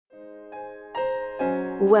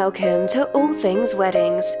Welcome to All Things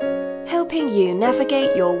Weddings, helping you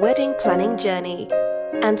navigate your wedding planning journey.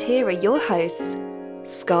 And here are your hosts,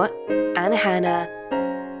 Scott and Hannah.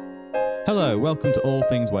 Hello, welcome to All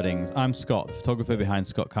Things Weddings. I'm Scott, the photographer behind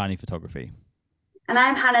Scott Carney Photography. And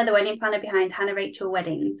I'm Hannah, the wedding planner behind Hannah Rachel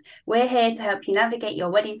Weddings. We're here to help you navigate your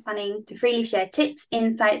wedding planning, to freely share tips,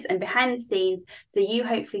 insights, and behind the scenes so you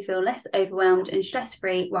hopefully feel less overwhelmed and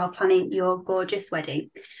stress-free while planning your gorgeous wedding.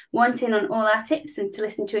 Want in on all our tips and to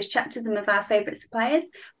listen to us chat to some of our favourite suppliers?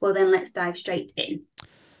 Well, then let's dive straight in.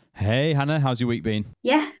 Hey, Hannah, how's your week been?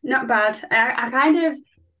 Yeah, not bad. I kind of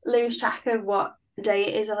lose track of what day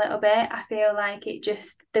it is a little bit. I feel like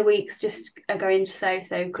the weeks just are going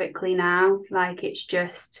so quickly now. Like it's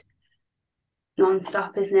just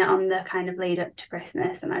non-stop, isn't it, on the kind of lead up to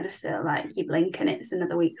Christmas, and I just feel like you blink and it's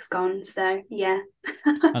another week's gone. So yeah.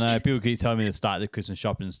 I know people keep telling me the start of the Christmas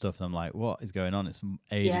shopping and stuff, and I'm like, what is going on? It's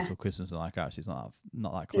ages till Christmas, and like actually it's not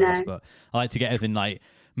that close. No. But I like to get everything, like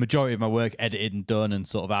majority of my work edited and done and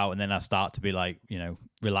sort of out, and then I start to be like,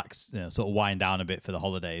 relax, sort of wind down a bit for the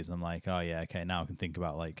holidays. I'm like, oh yeah, okay, now I can think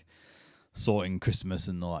about like sorting Christmas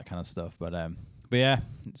and all that kind of stuff. But yeah,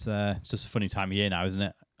 it's just a funny time of year now, isn't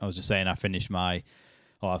it? I was just saying I finished I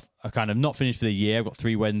kind of not finished for the year. I've got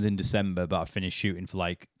 3 weddings in December, but I finished shooting for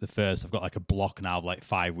like the first. I've got like a block now of like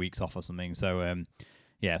 5 weeks off or something. So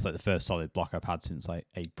yeah, it's like the first solid block I've had since like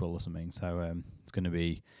April or something. So it's gonna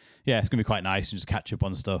be quite nice and just catch up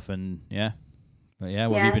on stuff and yeah. But yeah,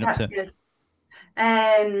 what have you been up to? Good.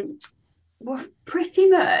 Well, pretty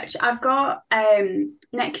much. I've got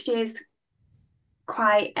next year's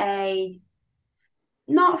quite a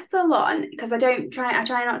not full on because I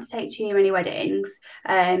try not to take too many weddings,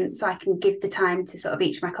 so I can give the time to sort of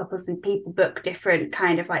each of my couples, and people book different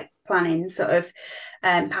kind of like planning sort of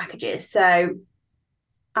packages. So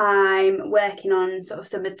I'm working on sort of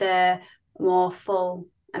some of the more full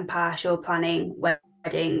and partial planning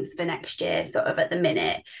weddings for next year, sort of at the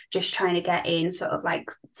minute, just trying to get in sort of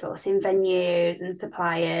like sourcing venues and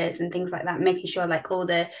suppliers and things like that, making sure like all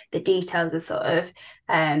the details are sort of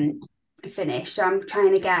finished. So I'm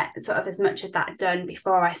trying to get sort of as much of that done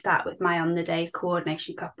before I start with my on the day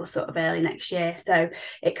coordination couple sort of early next year, so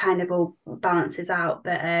it kind of all balances out.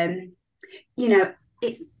 But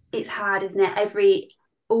it's hard, isn't it?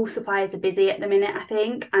 All suppliers are busy at the minute, I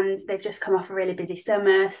think, and they've just come off a really busy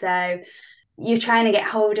summer, so you're trying to get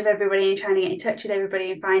hold of everybody and trying to get in touch with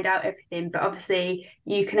everybody and find out everything, but obviously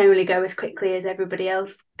you can only go as quickly as everybody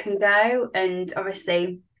else can go. And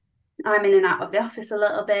obviously I'm in and out of the office a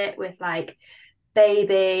little bit with like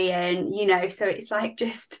baby, and so it's like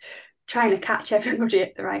just trying to catch everybody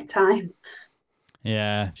at the right time.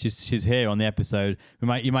 Yeah, she's here on the episode. You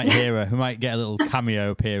might hear her. We might get a little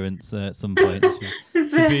cameo appearance at some point.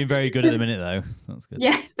 She's being very good at the minute though. That's good.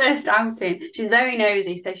 Yeah, first outing. She's very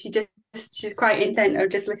nosy, so she's quite intent on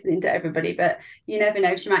just listening to everybody, but you never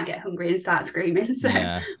know, she might get hungry and start screaming. So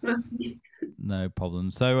yeah. No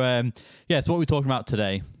problem. So so what are we talking about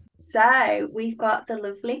today? So we've got the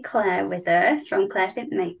lovely Clare with us from Clare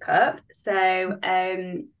Flint Makeup. So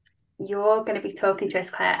you're going to be talking to us,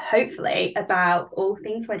 Clare, hopefully about all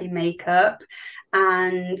things wedding makeup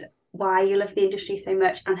and why you love the industry so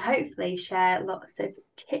much, and hopefully share lots of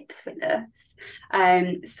tips with us,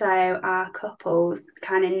 so our couples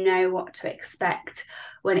kind of know what to expect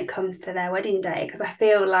when it comes to their wedding day, because I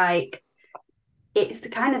feel like it's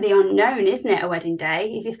kind of the unknown, isn't it, a wedding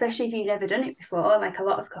day, especially if you've never done it before, like a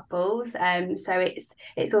lot of couples. So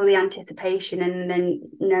it's all the anticipation and then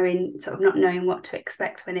not knowing what to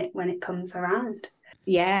expect when it comes around.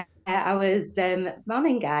 Yeah, I was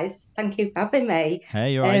morning guys, thank you for having me.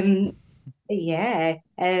 Hey, you're right. Yeah,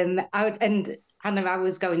 I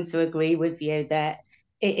was going to agree with you that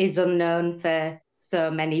it is unknown for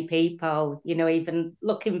so many people, even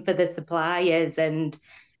looking for the suppliers and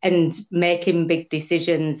making big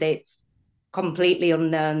decisions, it's completely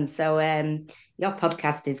unknown. So your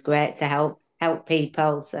podcast is great to help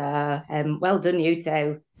people. So well done, you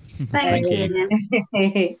two. Thank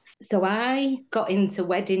you. So I got into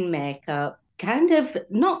wedding makeup kind of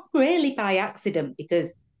not really by accident,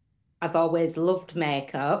 because I've always loved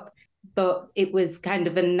makeup, but it was kind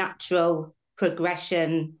of a natural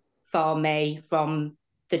progression for me from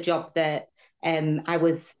the job that I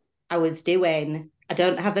was doing. I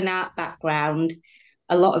don't have an art background.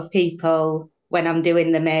 A lot of people, when I'm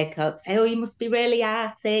doing the makeup, say, "Oh, you must be really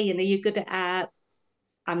arty, and are you good at art?"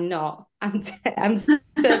 I'm not. I'm so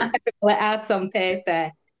terrible at art on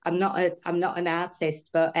paper. I'm not an artist,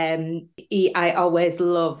 but I always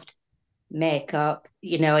loved makeup.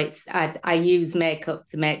 I use makeup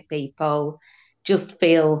to make people just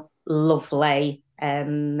feel lovely.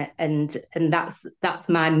 and that's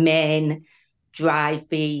my main drive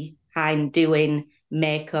behind doing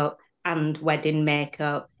makeup and wedding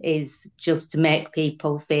makeup, is just to make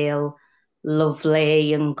people feel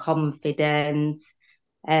lovely and confident,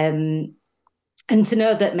 and to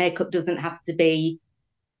know that makeup doesn't have to be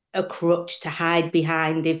a crutch to hide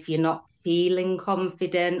behind if you're not feeling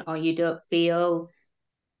confident or you don't feel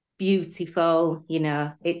beautiful.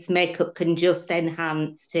 It's makeup can just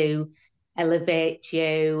enhance to elevate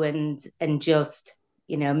you and just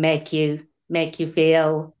make you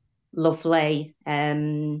feel lovely.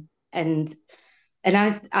 And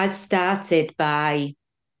I started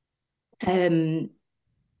um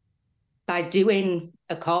by doing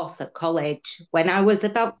a course at college when I was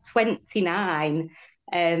about 29.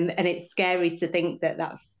 And it's scary to think that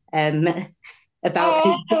that's about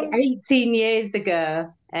 18 years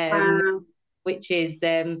ago, Wow. which is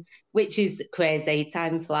crazy.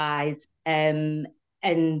 Time flies. And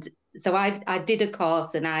so I did a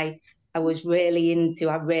course, and I was really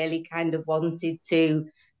I really kind of wanted to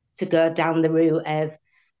go down the route of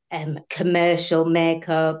commercial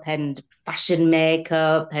makeup and fashion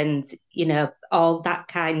makeup and all that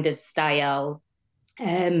kind of style.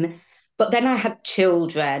 But then I had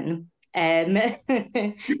children. And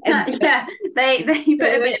Yeah, they put a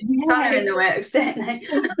bit of a spanner in the works, didn't they?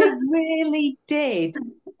 They really did.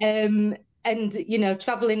 And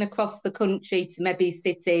traveling across the country to maybe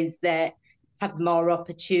cities that have more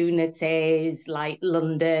opportunities, like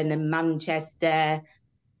London and Manchester,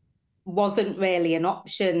 wasn't really an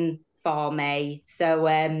option for me. So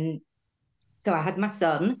I had my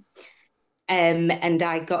son, and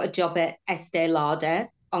I got a job at Estee Lauder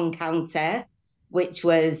on counter, which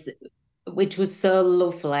was so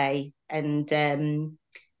lovely, and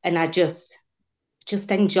I just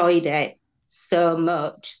enjoyed it so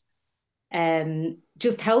much.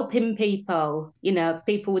 Just helping people.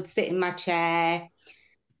 People would sit in my chair,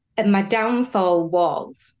 and my downfall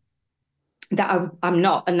was that I'm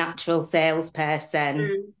not a natural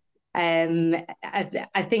salesperson.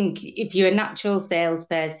 I think if you're a natural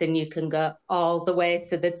salesperson, you can go all the way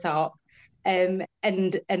to the top. And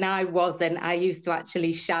I wasn't. I used to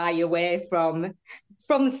actually shy away from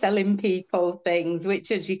selling people things, which,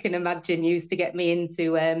 as you can imagine, used to get me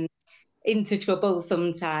into trouble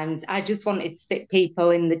sometimes. I just wanted to sit people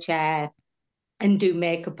in the chair and do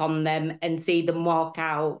makeup on them and see them walk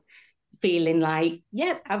out feeling like,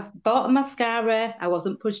 yep, I've bought a mascara. I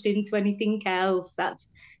wasn't pushed into anything else. That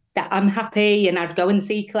I'm happy, and I'd go and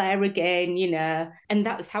see Clare again, And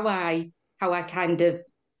that's how I kind of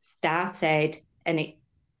started, and it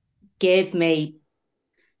gave me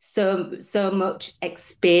so much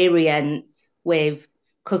experience with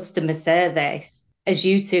customer service, as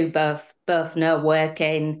you two both know,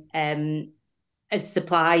 working as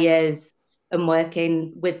suppliers and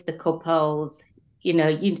working with the couples. You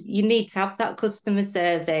need to have that customer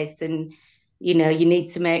service, and you need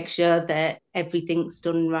to make sure that everything's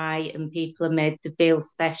done right and people are made to feel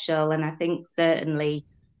special. And I think certainly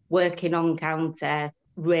working on counter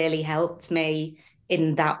really helped me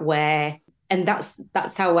in that way. And that's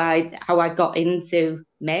how I got into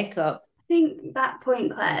makeup. I think that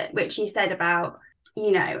point, Claire, which you said about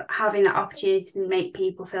having that opportunity to make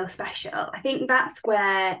people feel special, I think that's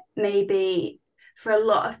where maybe for a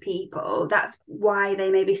lot of people, that's why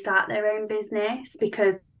they maybe start their own business,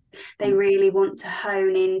 because they really want to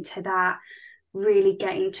hone into that, really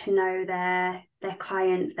getting to know their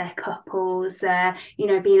clients, their couples, their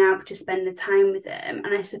being able to spend the time with them.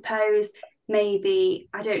 And I suppose maybe,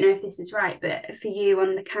 I don't know if this is right, but for you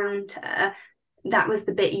on the counter, that was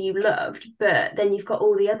the bit you loved, but then you've got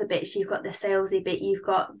all the other bits. You've got the salesy bit, you've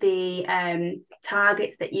got the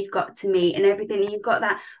targets that you've got to meet and everything. You've got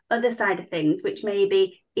that other side of things, which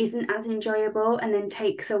maybe isn't as enjoyable, and then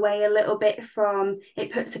takes away a little bit from,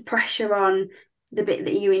 it puts a pressure on the bit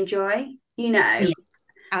that you enjoy, Yeah,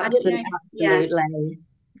 absolutely.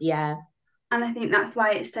 Yeah. And I think that's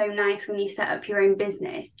why it's so nice when you set up your own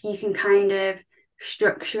business. You can kind of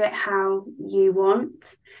structure it how you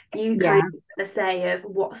want. You kind of get the say of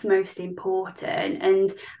what's most important, and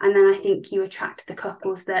then I think you attract the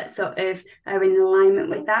couples that sort of are in alignment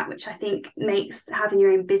with that, which I think makes having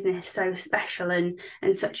your own business so special and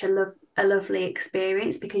such a lovely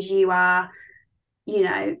experience, because you are,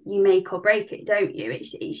 you make or break it, don't you?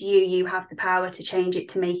 It's you have the power to change it,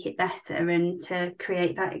 to make it better, and to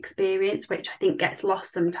create that experience, which I think gets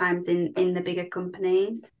lost sometimes in the bigger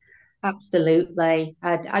companies. Absolutely.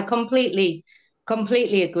 I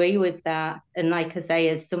completely agree with that. And like I say,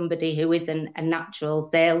 as somebody who isn't a natural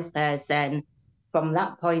salesperson, from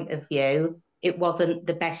that point of view, it wasn't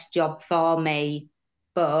the best job for me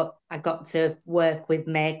but I got to work with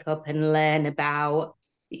makeup and learn about,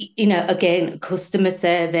 again, customer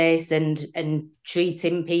service and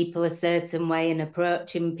treating people a certain way and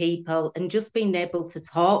approaching people and just being able to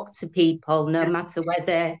talk to people, no matter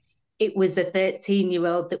whether it was a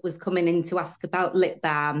 13-year-old that was coming in to ask about lip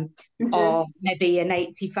balm, or maybe an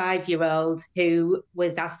 85-year-old who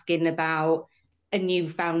was asking about a new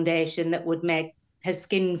foundation that would make her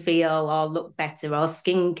skin feel or look better, or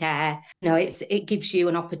skincare. It gives you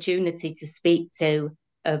an opportunity to speak to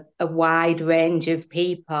a wide range of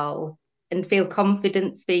people and feel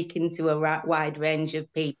confident speaking to a wide range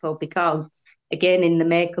of people, because again, in the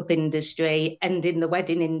makeup industry and in the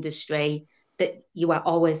wedding industry, that you are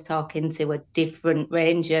always talking to a different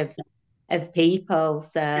range of people.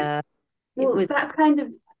 So that's kind of,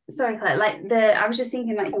 sorry, Claire, I was just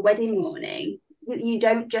thinking, like, the wedding morning, you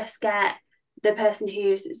don't just get the person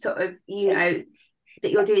who's sort of,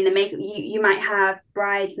 that you're doing the makeup. You might have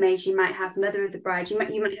bridesmaids, you might have mother of the bride, you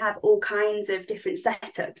might have all kinds of different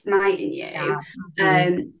setups, mightn't you?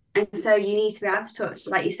 And so you need to be able to touch,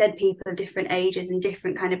 like you said, people of different ages and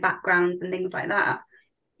different kind of backgrounds and things like that.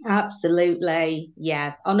 Absolutely,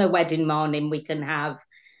 yeah. On a wedding morning, we can have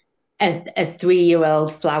a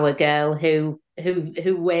 3-year-old flower girl who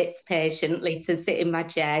waits patiently to sit in my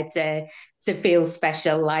chair to feel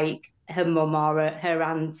special like her mum or her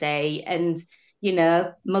auntie, and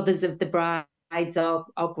mothers of the brides or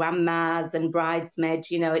grandmas and bridesmaids.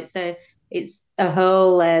 It's a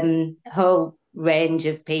whole range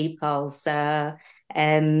of people. So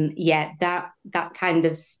yeah, that kind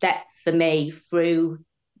of step for me through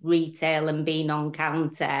retail and being on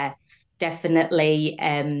counter definitely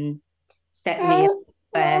set me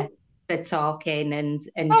up for talking and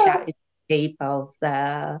chatting to people.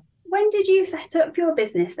 So when did you set up your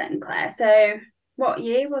business then, Claire? So what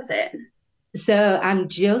year was it? So I'm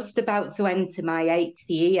just about to enter my 8th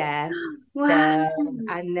year. Wow. So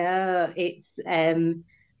I know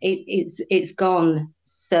it's gone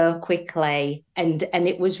so quickly, and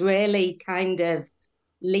it was really kind of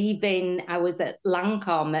leaving. I was at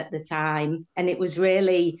Lancome at the time, and it was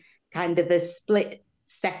really kind of a split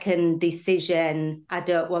second decision. I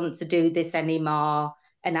don't want to do this anymore,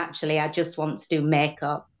 and actually I just want to do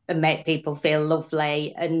makeup and make people feel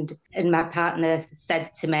lovely. And my partner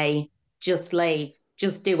said to me, just leave,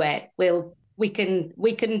 just do it. We can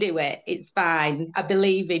do it. It's fine. I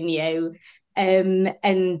believe in you. And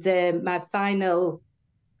my final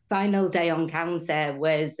day on counter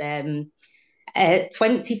was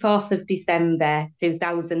 24th of December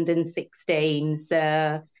 2016.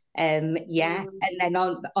 So yeah, and then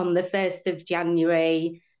on the 1st of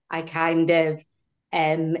January, I kind of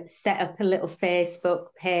set up a little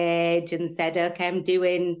Facebook page and said, okay, I'm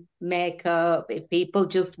doing makeup. If people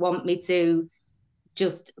just want me to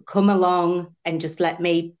just come along and just let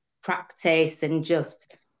me practice and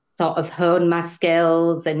just sort of hone my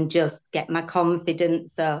skills and just get my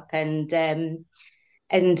confidence up, and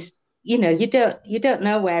you don't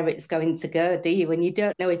know where it's going to go, do you? And you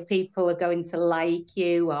don't know if people are going to like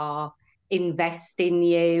you or invest in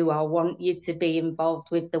you or want you to be involved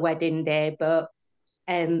with the wedding day. But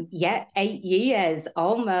yeah, 8 years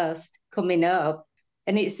almost coming up,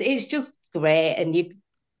 and it's just great. And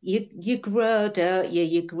you grow, don't you?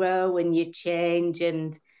 You grow and you change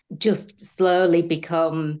and just slowly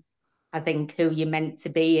become, I think, who you're meant to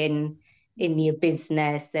be in your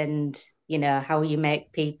business, and how you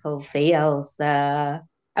make people feel. So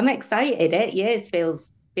I'm excited. 8 years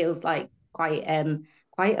feels like quite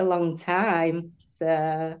a long time.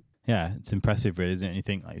 So yeah, it's impressive, really, isn't it? And you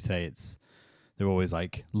think, like you say, they're always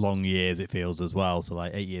like long years, it feels, as well. So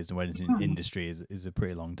like 8 years in the wedding industry is a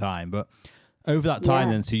pretty long time. But over that time,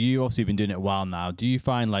 then, so you obviously been doing it a while now. Do you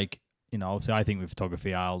find, like, obviously I think with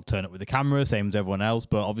photography, I'll turn up with the camera, same as everyone else,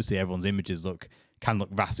 but obviously everyone's images can look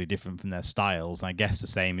vastly different from their styles. And I guess the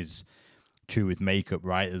same is true with makeup,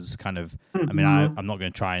 right? There's kind of, I mean, I'm not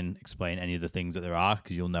going to try and explain any of the things that there are,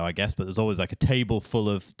 because you'll know, I guess, but there's always like a table full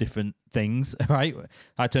of different things, right?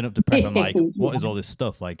 I turn up to prep, I'm like, what is all this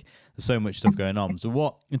stuff? Like, there's so much stuff going on. So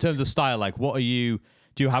what, in terms of style, like, do you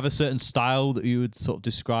have a certain style that you would sort of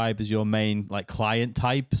describe as your main, like, client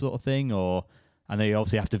type sort of thing? Or I know you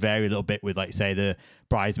obviously have to vary a little bit with, like, say, the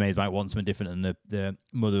bridesmaids might want something different, and the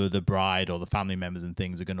mother of the bride or the family members and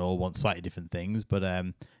things are going to all want slightly different things. But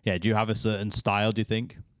yeah, do you have a certain style, do you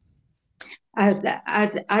think?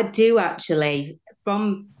 I do, actually.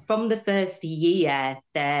 From the first year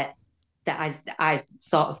that I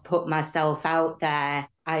sort of put myself out there,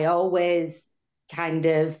 I always kind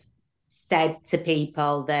of said to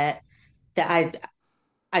people that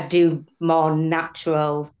I do more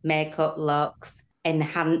natural makeup looks.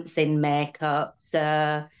 enhancing makeup.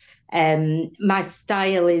 So my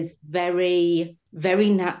style is very, very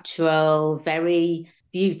natural, very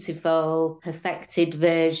beautiful, perfected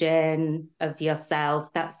version of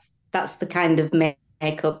yourself. That's the kind of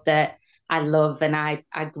makeup that I love and I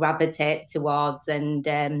gravitate towards. And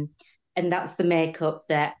that's the makeup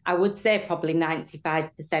that I would say probably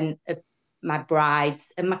 95% of my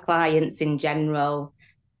brides and my clients in general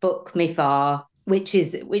book me for, which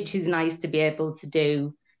is nice to be able to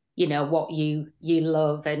do, you know, what you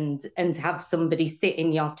love, and to have somebody sit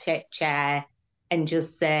in your chair and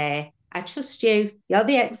just say, I trust you, you're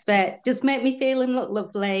the expert, just make me feel and look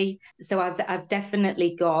lovely. So I've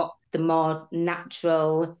definitely got the more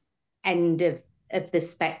natural end of the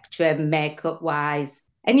spectrum makeup wise.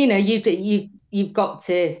 And you know, you've got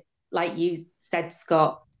to, like you said,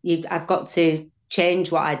 Scott, I've got to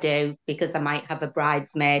change what I do, because I might have a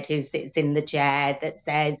bridesmaid who sits in the chair that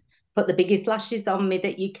says, put the biggest lashes on me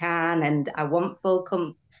that you can, and I want full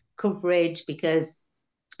coverage because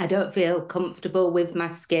I don't feel comfortable with my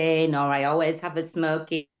skin, or I always have a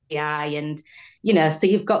smoky eye. And, you know, so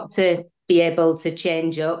you've got to be able to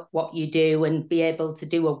change up what you do and be able to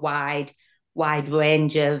do a wide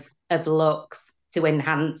range of looks to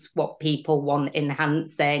enhance what people want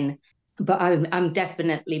enhancing. But I'm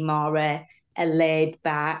definitely more a laid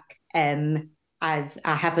back. I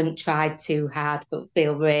haven't tried too hard, but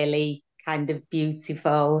feel really kind of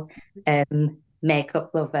beautiful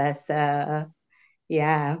makeup lover. So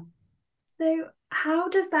yeah. So how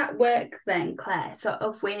does that work then, Claire, sort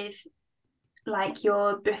of with like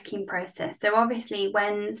your booking process? So obviously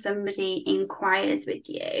when somebody inquires with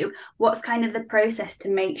you, what's kind of the process to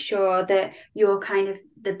make sure that you're kind of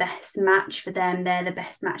the best match for them, they're the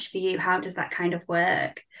best match for you? How does that kind of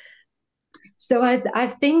work? So I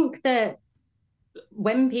think that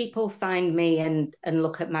when people find me and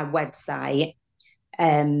look at my website,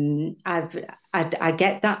 I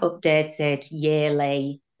get that updated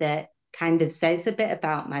yearly that kind of says a bit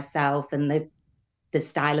about myself and the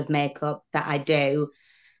style of makeup that I do,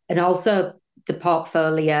 and also the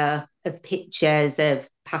portfolio of pictures of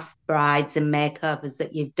past brides and makeovers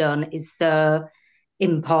that you've done is so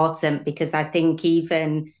important, because I think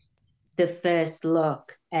even the first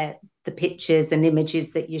look at the pictures and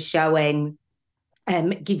images that you're showing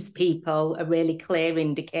gives people a really clear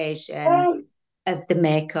indication of the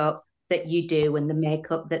makeup that you do and the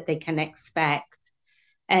makeup that they can expect.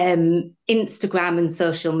 Instagram and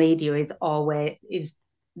social media is also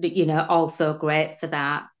great for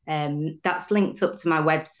that. That's linked up to my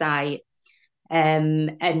website,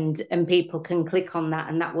 and people can click on that,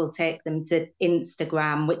 and that will take them to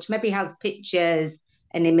Instagram, which maybe has pictures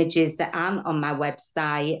and images that aren't on my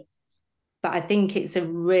website. But I think it's a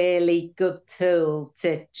really good tool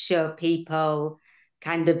to show people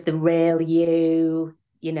kind of the real you,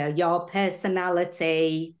 you know, your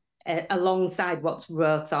personality, alongside what's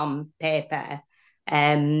wrote on paper.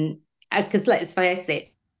 Because let's face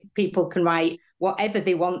it, people can write whatever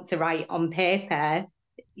they want to write on paper,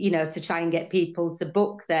 you know, to try and get people to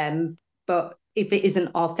book them. But if it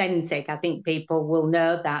isn't authentic, I think people will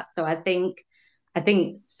know that. So I think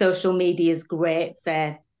social media is great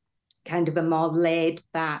for kind of a more laid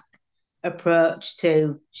back approach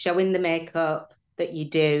to showing the makeup that you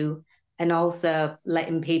do, and also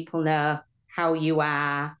letting people know how you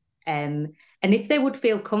are. And if they would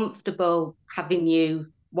feel comfortable having you,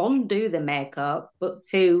 one, do the makeup, but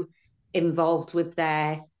two, involved with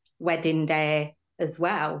their wedding day as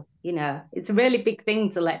well. You know, it's a really big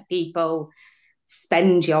thing to let people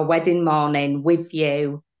spend your wedding morning with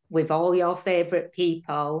you, with all your favourite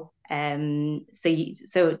people.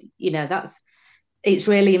 So you know, it's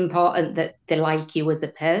really important that they like you as a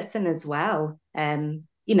person as well.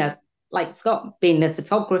 You know, like Scott being a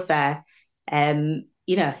photographer,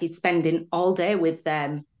 you know, he's spending all day with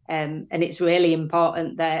them. And it's really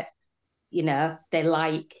important that, you know, they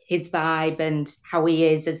like his vibe and how he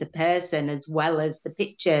is as a person, as well as the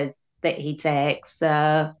pictures that he takes.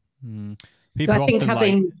 So, People I think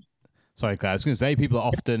having... Sorry, Claire, I was going to say, people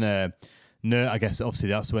are often... I guess obviously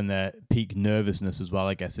that's when their peak nervousness as well,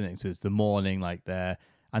 I guess, isn't it? So it's the morning, like they're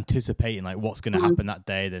anticipating like what's going to happen that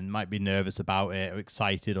day, then might be nervous about it or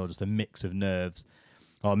excited, or just a mix of nerves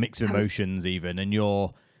or a mix of emotions even. And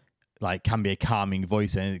you're like, can be a calming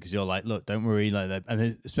voice in it, because you're like, look, don't worry, like that.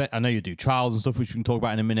 And I know you do trials and stuff, which we can talk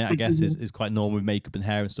about in a minute, I guess is quite normal with makeup and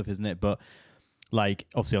hair and stuff, isn't it? But like,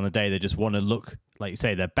 obviously on the day, they just want to look, like you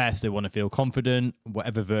say, their best. They want to feel confident,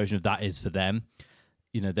 whatever version of that is for them.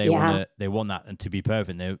 You know, they want that and to be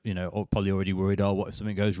perfect. They, you know, probably already worried, oh, what if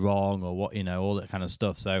something goes wrong, or what, you know, all that kind of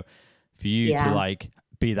stuff. So for you to like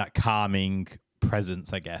be that calming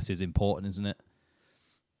presence, I guess, is important, isn't it?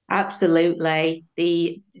 Absolutely.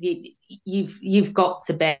 You've got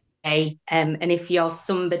to be, and if you're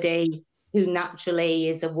somebody who naturally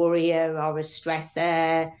is a worrier or a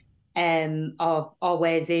stressor, or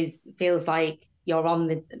always feels like you're on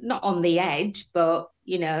the not on the edge, but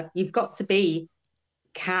you've got to be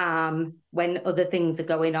calm when other things are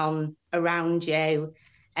going on around you.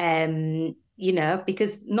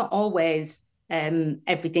 Because not always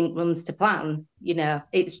everything runs to plan.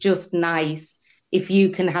 It's just nice if you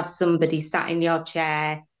can have somebody sat in your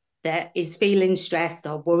chair that is feeling stressed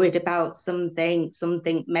or worried about something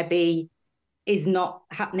maybe is not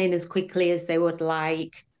happening as quickly as they would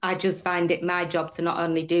like. I just find it my job to not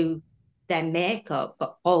only do their makeup,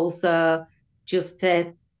 but also just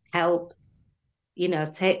to help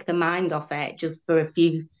take the mind off it just for a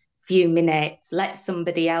few minutes. Let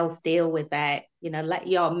somebody else deal with it. Let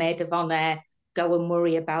your maid of honor go and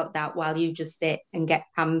worry about that while you just sit and get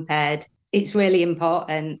pampered. It's really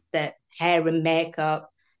important that hair and makeup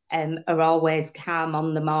are always calm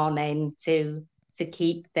on the morning to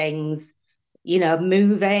keep things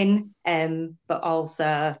moving, but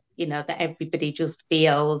also that everybody just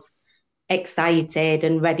feels excited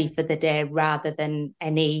and ready for the day rather than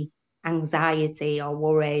any anxiety or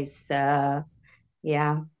worries. So,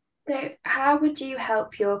 yeah. So how would you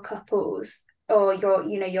help your couples or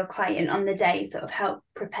your client on the day sort of help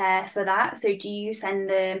prepare for that? So do you send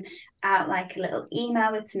them out like a little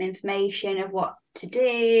email with some information of what to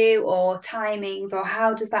do or timings, or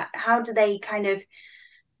how do they kind of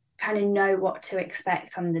know what to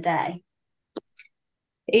expect on the day?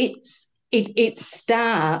 It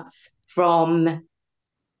starts from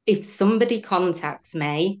if somebody contacts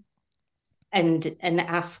me and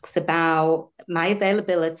asks about my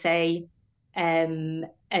availability, and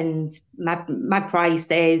my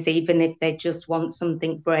prices, even if they just want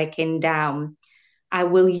something breaking down, I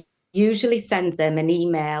will usually send them an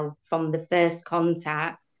email from the first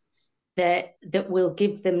contact that will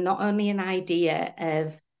give them not only an idea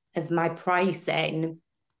of my pricing,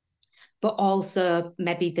 but also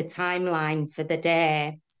maybe the timeline for the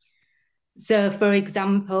day. So, for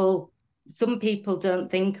example, some people don't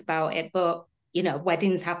think about it, but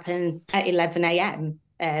weddings happen at 11 a.m.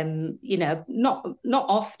 Not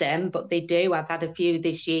often, but they do. I've had a few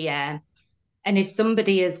this year. And if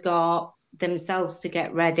somebody has got themselves to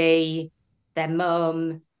get ready, their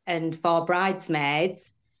mum, and 4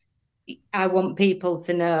 bridesmaids, I want people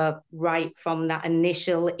to know right from that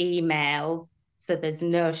initial email, so there's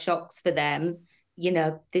no shocks for them.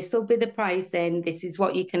 This will be the pricing, this is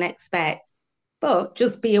what you can expect. But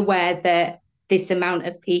just be aware that this amount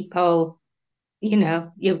of people,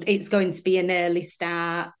 it's going to be an early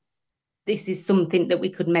start. This is something that we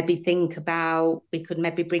could maybe think about. We could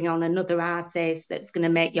maybe bring on another artist that's going to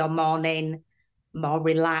make your morning more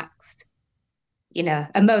relaxed.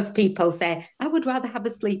 And most people say, I would rather have a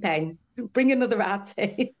sleep in. Bring another artist.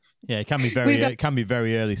 Yeah, it can be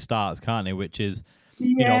very early starts, can't it? Which is,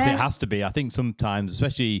 Yeah. obviously it has to be. I think sometimes,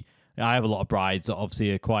 especially, I have a lot of brides that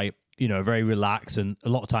obviously are quite, very relaxed, and a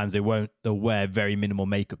lot of times they'll wear very minimal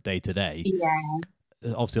makeup day to day.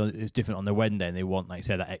 Yeah. Obviously, it's different on their wedding day, and they want, like I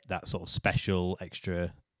say, that sort of special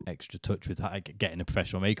extra touch with getting a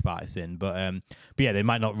professional makeup artist in. But yeah, they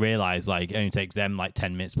might not realize like it only takes them like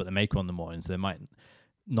 10 minutes to put the makeup on in the morning, so they might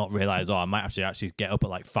not realize, I might have to actually get up at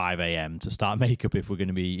like 5 a.m. to start makeup if we're going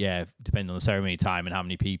to be, depending on the ceremony time and how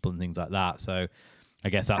many people and things like that. So I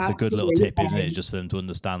guess that's a good little tip, isn't it? It's just for them to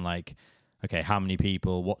understand, like, okay, how many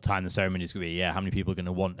people, what time the ceremony is going to be, how many people are going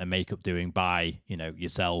to want a makeup doing by,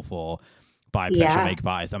 yourself or by a professional makeup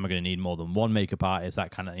artist. Am I going to need more than one makeup artist? That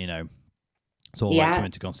kind of, it's all like something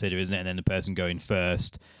to consider, isn't it? And then the person going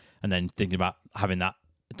first, and then thinking about having that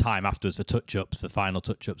time afterwards for touch-ups, for final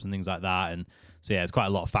touch-ups and things like that. And so yeah, it's quite a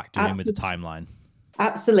lot of factoring in with the timeline.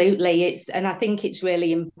 Absolutely. And I think it's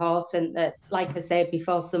really important that, like I said,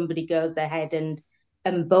 before somebody goes ahead and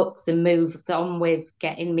books and moves on with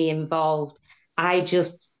getting me involved, I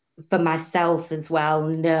just, for myself as well,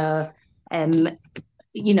 know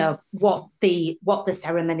what the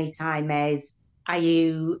ceremony time is. Are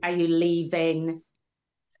you leaving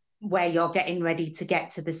where you're getting ready to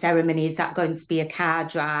get to the ceremony? Is that going to be a car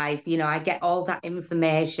drive? I get all that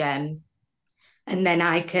information, and then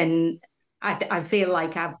I feel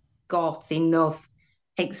like I've got enough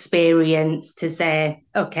experience to say,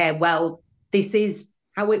 okay, well, this is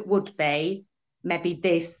how it would be. Maybe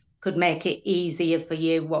this could make it easier for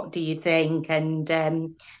you. What do you think? And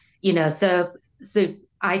so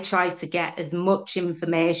I try to get as much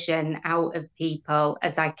information out of people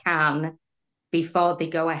as I can before they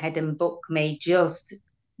go ahead and book me, just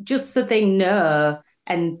so they know.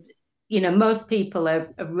 And most people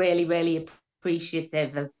are really, really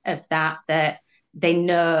appreciative of that they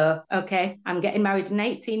know, okay, I'm getting married in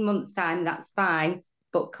 18 months' time, that's fine.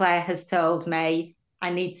 But Claire has told me I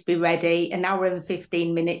need to be ready an hour and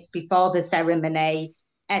 15 minutes before the ceremony.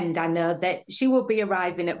 And I know that she will be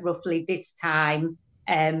arriving at roughly this time.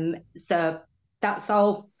 So that's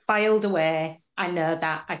all filed away. I know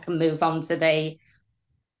that I can move on to the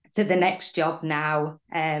next job now.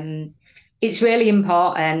 It's really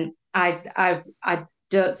important. I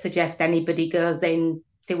don't suggest anybody goes into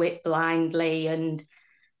it blindly and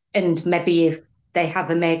maybe if they have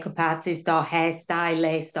a makeup artist or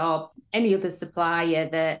hairstylist or any other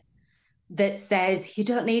supplier that says you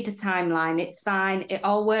don't need a timeline, it's fine, it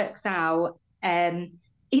all works out.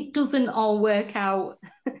 It doesn't all work out.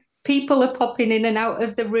 People are popping in and out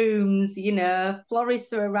of the rooms,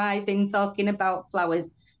 florists are arriving, talking about flowers.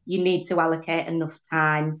 You need to allocate enough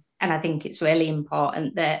time. And I think it's really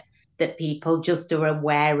important that people just are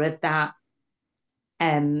aware of that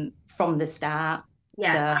from the start.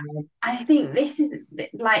 Yeah, so, I think this is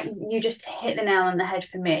like you just hit the nail on the head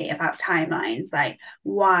for me about timelines, like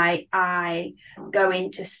why I go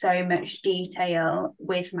into so much detail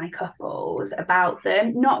with my couples about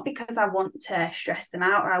them, not because I want to stress them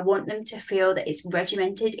out or I want them to feel that it's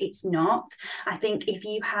regimented. It's not. I think if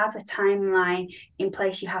you have a timeline in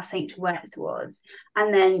place, you have something to work towards.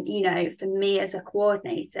 And then, for me as a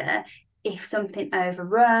coordinator, if something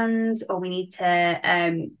overruns or we need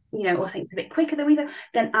to, or something's a bit quicker than we thought,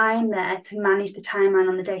 then I'm there to manage the timeline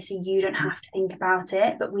on the day so you don't have to think about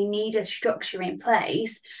it. But we need a structure in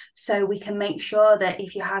place so we can make sure that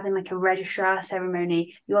if you're having like a registrar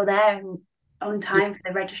ceremony, you're there on time for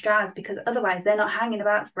the registrars, because otherwise they're not hanging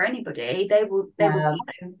about for anybody.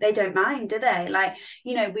 They don't mind, do they? Like,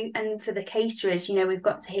 and for the caterers, we've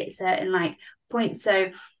got to hit certain like points.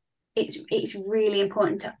 So it's really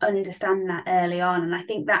important to understand that early on. And I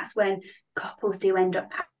think that's when couples do end up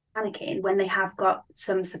panicking, when they have got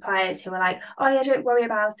some suppliers who are like, oh yeah, don't worry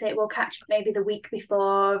about it, we'll catch up maybe the week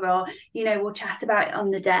before, or we'll chat about it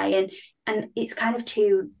on the day, and it's kind of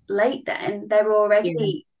too late then. They're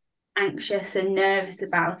already anxious and nervous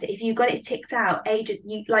about it. If you've got it ticked out,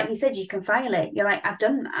 you like you said, you can file it. You're like, I've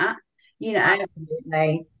done that,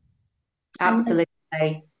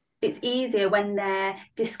 absolutely. It's easier when they're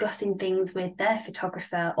discussing things with their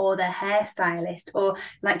photographer or their hairstylist or,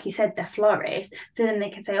 like you said, their florist. So then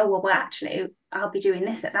they can say, oh, well, actually, I'll be doing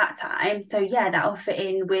this at that time. So, yeah, that'll fit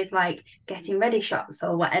in with like getting ready shots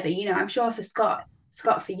or whatever. I'm sure for Scott,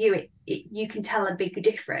 for you, you can tell a big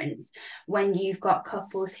difference when you've got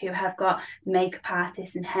couples who have got makeup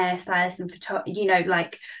artists and hairstylists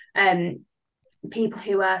and people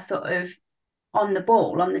who are sort of on the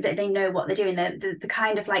ball on the day. They know what they're doing. They're the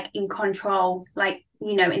kind of like in control, like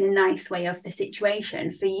in a nice way of the situation.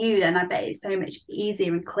 For you then, I bet it's so much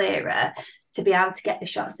easier and clearer to be able to get the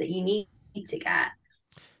shots that you need to get.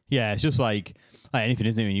 Yeah, it's just like anything,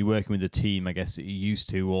 isn't it? When you're working with a team, I guess, that you're used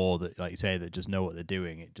to, or that, like you say, that just know what they're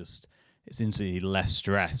doing, it's instantly less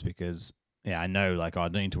stress because I know, like, I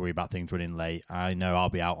don't need to worry about things running late. I know I'll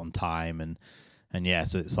be out on time, and yeah,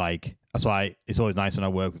 so it's like, that's why it's always nice when I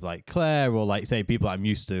work with like Claire or like say people I'm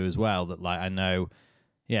used to as well, that like I know,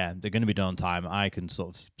 they're going to be done on time. I can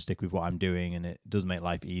sort of stick with what I'm doing, and it does make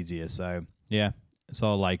life easier. So yeah, it's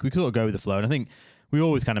all like we can sort of go with the flow, and I think we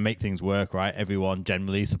always kind of make things work, right? Everyone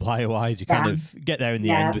generally, supplier wise, you kind of get there in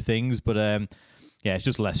the end with things, but it's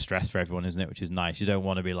just less stress for everyone, isn't it? Which is nice. You don't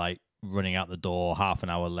want to be like running out the door half an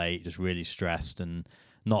hour late, just really stressed and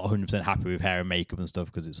not 100% happy with hair and makeup and stuff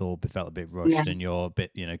because it's all felt a bit rushed and you're a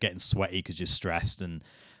bit, getting sweaty because you're stressed, and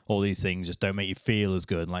all these things just don't make you feel as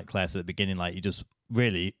good. And like Claire said at the beginning, like you just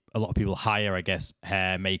really, a lot of people hire, I guess,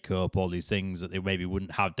 hair, makeup, all these things that they maybe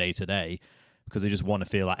wouldn't have day to day because they just want to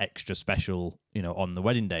feel like extra special, on the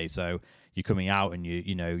wedding day. So you're coming out and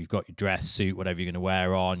you've got your dress, suit, whatever you're going to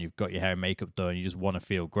wear on, you've got your hair and makeup done, you just want to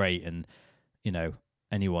feel great. And,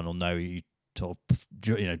 anyone will know you sort of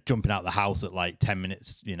jumping out the house at like 10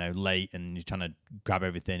 minutes late, and you're trying to grab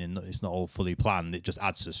everything and it's not all fully planned. It just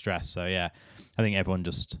adds to stress. So I think everyone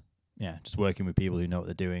just working with people who know what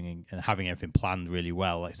they're doing and having everything planned really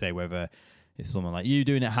well, like say whether it's someone like you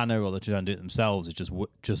doing it, Hannah, or they're trying to do it themselves, it's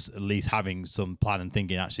just at least having some plan and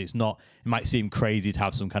thinking, actually it might seem crazy to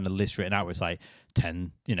have some kind of list written out where it's like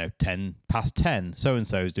 10 past 10,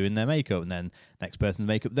 so-and-so is doing their makeup, and then next person's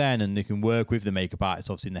makeup then, and they can work with the makeup artist,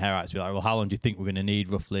 obviously, and the hair artist, be like, well, how long do you think we're going to need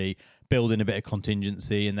roughly, build in a bit of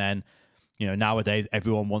contingency. And then nowadays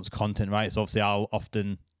everyone wants content, right? So obviously I'll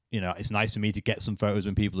often it's nice for me to get some photos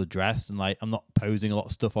when people are dressed, and like I'm not posing a lot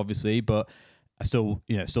of stuff obviously, but I still,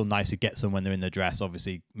 it's still nice to get some when they're in their dress,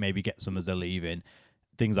 obviously maybe get some as they're leaving.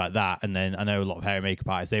 things like that. And then I know a lot of hair and makeup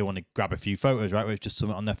artists, they want to grab a few photos, right, where it's just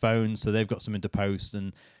something on their phone, so they've got something to post,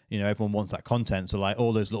 and everyone wants that content. So like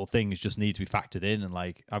all those little things just need to be factored in, and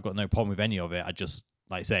like I've got no problem with any of it. I just,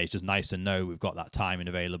 like I say, it's just nice to know we've got that timing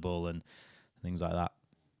available and things like that.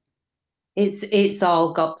 It's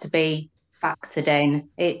all got to be factored in.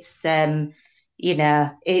 It's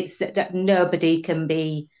it's that nobody can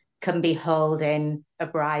be holding a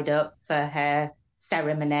bride up for her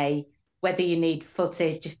ceremony, whether you need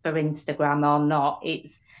footage for Instagram or not.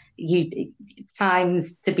 It's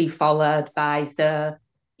times to be followed by. So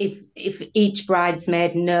if each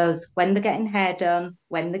bridesmaid knows when they're getting hair done,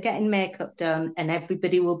 when they're getting makeup done, and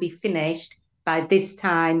everybody will be finished by this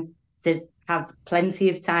time, to have plenty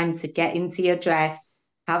of time to get into your dress,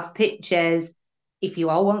 have pictures. If you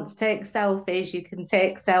all want to take selfies, you can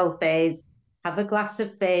take selfies, have a glass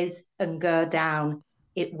of fizz and go down.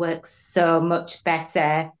 It works so much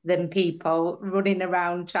better than people running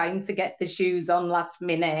around trying to get the shoes on last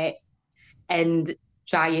minute and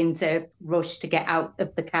trying to rush to get out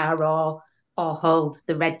of the car or hold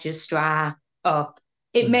the registrar up.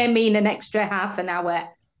 It may mean an extra half an hour,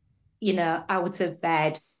 out of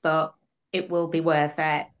bed, but it will be worth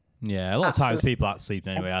it. Yeah, a lot of times people aren't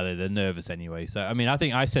sleeping anyway, are they? They're nervous anyway. So, I mean, I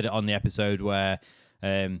think I said it on the episode where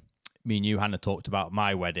me and you, Hannah, talked about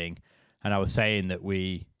my wedding, and I was saying that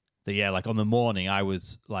like on the morning, I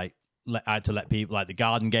was like, I had to let people, like the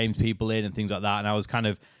garden games people in and things like that, and I was kind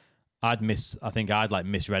of, I'd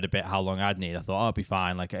misread a bit how long I'd need. I thought, I'll be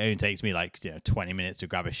fine. Like, it only takes me 20 minutes to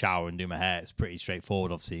grab a shower and do my hair. It's pretty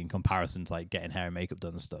straightforward, obviously, in comparison to like getting hair and makeup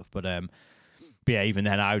done and stuff. But yeah, even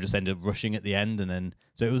then I just ended up rushing at the end, and then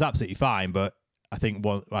so it was absolutely fine. But I think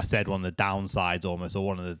one of the downsides almost, or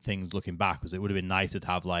one of the things looking back, was it would have been nicer to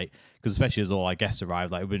have because especially as all our guests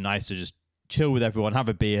arrived, it would have been nice to just chill with everyone, have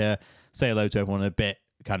a beer, say hello to everyone a bit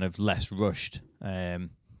kind of less rushed.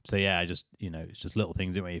 So yeah, it's just little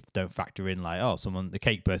things that you don't factor in, the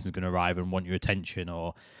cake person's going to arrive and want your attention,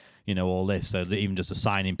 or all this. So even just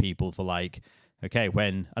assigning people for okay,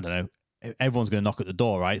 when, I don't know, everyone's going to knock at the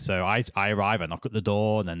door, right? So I arrive, I knock at the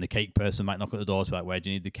door, and then the cake person might knock at the door to where do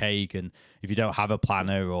you need the cake? And if you don't have a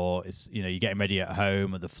planner, or it's you're getting ready at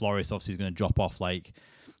home, or the florist obviously is going to drop off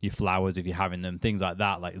your flowers if you're having them, things like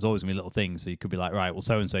that. There's always gonna be little things. So you could be like, right, well,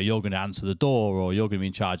 so and so, you're going to answer the door, or you're going to be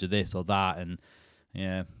in charge of this or that, and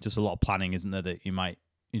yeah, just a lot of planning, isn't there? That you might.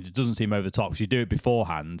 It doesn't seem over the top. If you do it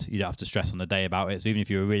beforehand, you don't have to stress on the day about it. So even if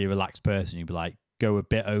you're a really relaxed person, you'd be go a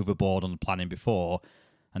bit overboard on the planning before.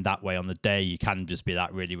 And that way on the day, you can just be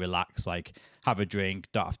that really relaxed, have a drink,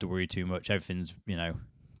 don't have to worry too much. Everything's,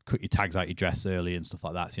 cut your tags out your dress early and stuff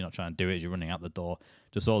like that. So you're not trying to do it as you're running out the door.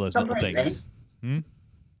 Just all those little things.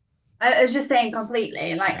 I was just saying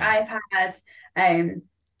completely. I've had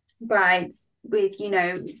brides with,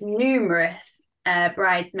 numerous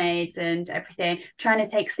bridesmaids and everything, trying to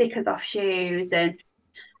take stickers off shoes, and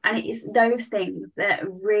it's those things that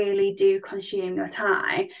really do consume your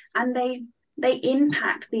time, and they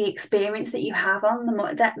impact the experience that you have on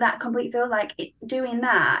the that complete feel doing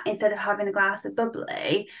that instead of having a glass of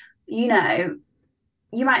bubbly.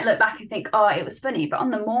 You might look back and think, oh, it was funny, but on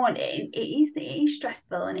the morning it is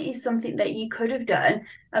stressful, and it is something that you could have done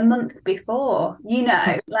a month before. You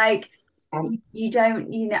don't.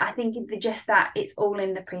 I think just that it's all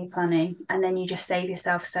in the pre-planning, and then you just save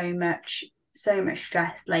yourself so much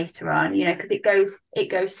stress later on. Because it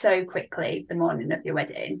goes so quickly the morning of your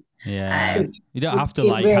wedding. Yeah, you don't have to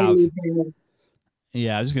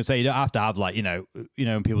Yeah, I was just gonna say, you don't have to have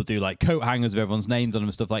when people do coat hangers with everyone's names on them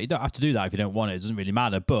and stuff, you don't have to do that if you don't want it. It doesn't really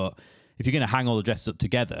matter. But if you're gonna hang all the dresses up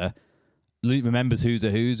together, remembers who's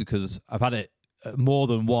a who's, because I've had it more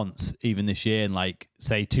than once, even this year, and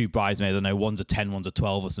say two bridesmaids, I know one's a 10, one's a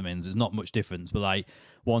 12 or something. There's not much difference, but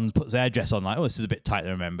one puts their dress on, oh, this is a bit tight to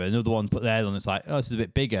remember. Another one put theirs on, it's oh, this is a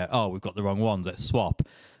bit bigger. Oh, we've got the wrong ones. Let's swap.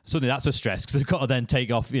 Suddenly that's a stress, because they've got to then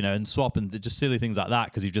take off, and swap, and just silly things like that,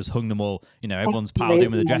 because you've just hung them all, everyone's piled in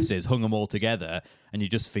with the dresses, hung them all together, and you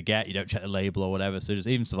just forget, you don't check the label or whatever. So just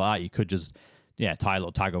even stuff like that, you could just, tie a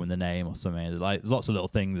little tag on the name or something. There's lots of little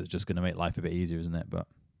things that's just going to make life a bit easier, isn't it? But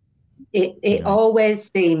it always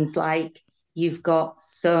seems like you've got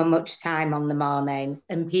so much time on the morning,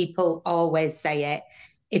 and people always say it.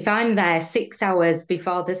 If I'm there 6 hours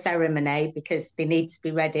before the ceremony, because they need to be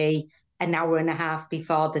ready an hour and a half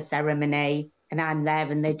before the ceremony, and I'm there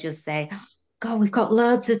and they just say, God, we've got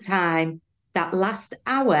loads of time, that last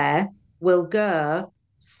hour will go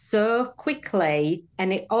so quickly,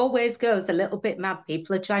 and it always goes a little bit mad.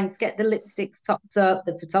 People are trying to get the lipsticks topped up,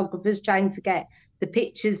 the photographer's trying to get the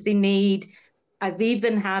pictures they need. I've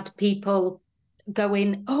even had people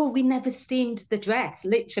going, oh, we never steamed the dress.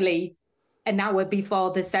 Literally an hour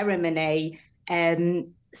before the ceremony,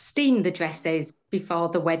 steam the dresses before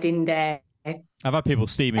the wedding day. I've had people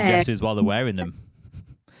steaming dresses while they're wearing them.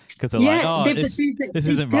 Because they're Yeah, like, oh, this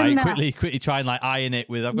isn't right. Quickly try and like iron it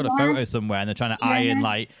with. I've got a photo somewhere, and they're trying to iron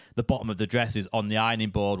like the bottom of the dresses on the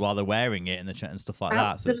ironing board while they're wearing it, and stuff like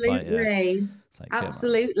that. So it's like,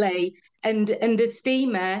 absolutely. And a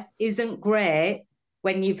steamer isn't great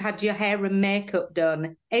when you've had your hair and makeup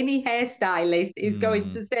done. Any hairstylist is going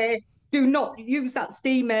to say, do not use that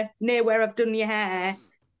steamer near where I've done your hair.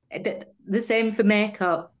 The same for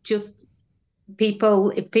makeup. Just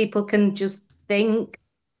if people can just think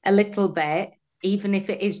a little bit, even if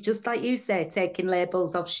it is just like you say, taking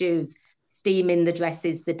labels off shoes, steaming the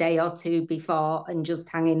dresses the day or two before and just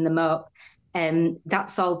hanging them up.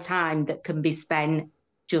 That's all time that can be spent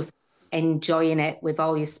just enjoying it with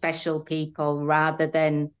all your special people rather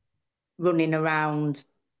than running around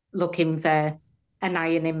looking for an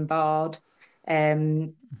ironing board.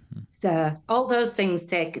 So all those things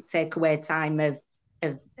take away time of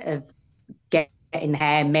getting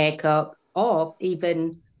hair, makeup, or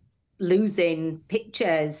even losing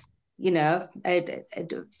pictures,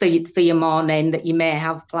 for your morning that you may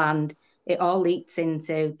have planned. It all eats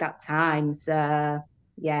into that time. So,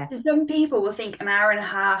 yeah. So some people will think an hour and a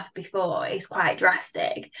half before is quite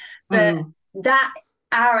drastic, but that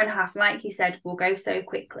hour and a half, like you said, will go so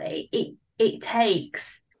quickly. It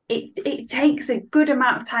takes a good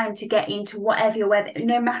amount of time to get into whatever you're wearing,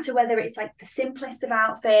 no matter whether it's like the simplest of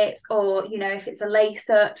outfits or, if it's a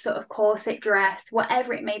lace-up sort of corset dress,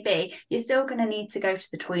 whatever it may be, you're still going to need to go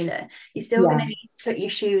to the toilet. You're still going to need to put your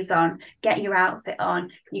shoes on, get your outfit on.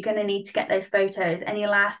 You're going to need to get those photos, any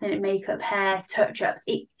last-minute makeup, hair, touch-ups.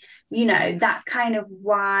 That's kind of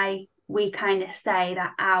why we kind of say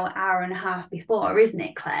that hour and a half before, isn't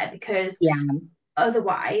it, Claire? Because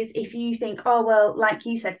otherwise, if you think, oh, well, like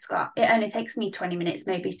you said, Scott, it only takes me 20 minutes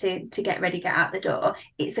maybe to get ready, get out the door,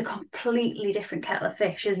 it's a completely different kettle of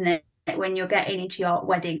fish, isn't it, when you're getting into your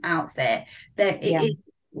wedding outfit?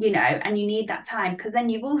 And you need that time, because then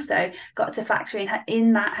you've also got to factor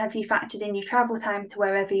in that, have you factored in your travel time to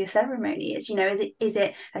wherever your ceremony is? Is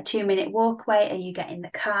it a 2-minute walk away? Are you getting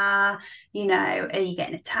the car? Are you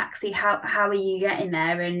getting a taxi? How are you getting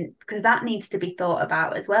there? And because that needs to be thought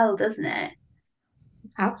about as well, doesn't it?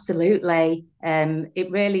 Absolutely.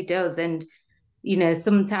 It really does. And,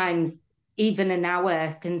 sometimes even an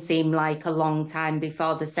hour can seem like a long time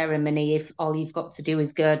before the ceremony if all you've got to do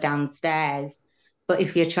is go downstairs. But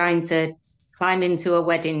if you're trying to climb into a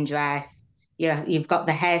wedding dress, you've got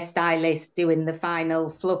the hairstylist doing the final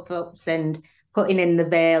fluff ups and putting in the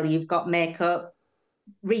veil. You've got makeup,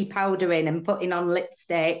 repowdering and putting on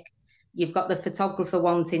lipstick. You've got the photographer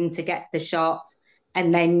wanting to get the shots.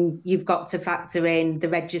 And then you've got to factor in the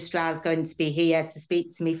registrar's going to be here to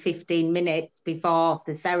speak to me 15 minutes before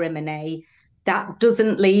the ceremony. That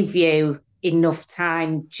doesn't leave you enough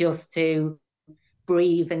time just to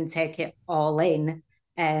breathe and take it all in.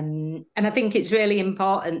 And I think it's really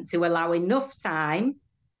important to allow enough time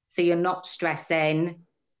so you're not stressing,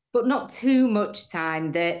 but not too much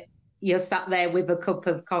time that you're sat there with a cup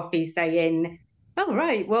of coffee saying, oh,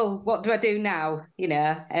 right, well, what do I do now?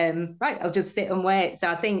 Right, I'll just sit and wait. So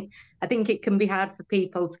I think it can be hard for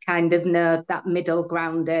people to kind of know that middle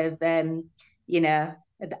ground of,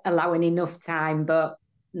 allowing enough time, but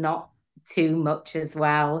not too much as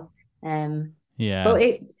well. But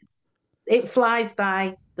it flies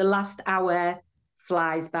by. The last hour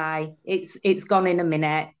flies by. It's gone in a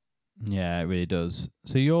minute. Yeah, it really does.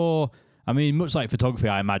 So much like photography,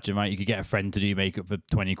 I imagine, right? You could get a friend to do makeup for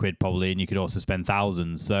 20 quid probably, and you could also spend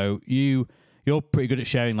thousands. So you're pretty good at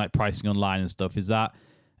sharing like pricing online and stuff. Is that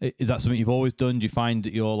something you've always done? Do you find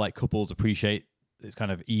that your like couples appreciate it's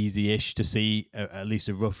kind of easy-ish to see at least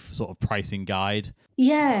a rough sort of pricing guide?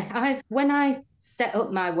 Yeah, when I set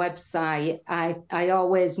up my website, I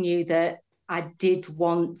always knew that I did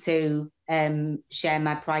want to share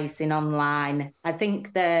my pricing online. I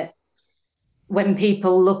think that when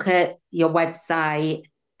people look at your website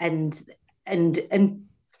and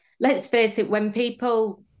let's face it, when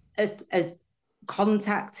people are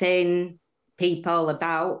contacting people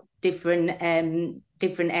about different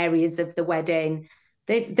areas of the wedding,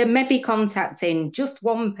 they may be contacting just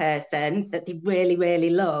one person that they really, really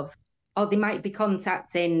love, or they might be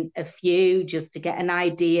contacting a few just to get an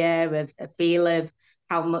idea of a feel of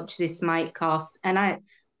how much this might cost. And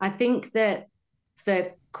I think that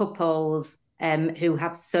for couples who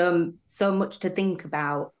have so much to think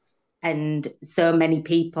about and so many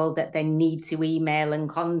people that they need to email and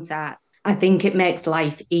contact, I think it makes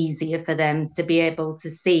life easier for them to be able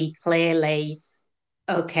to see clearly,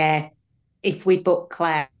 okay, if we book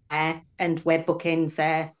Clare, and we're booking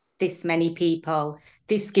for this many people,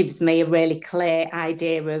 this gives me a really clear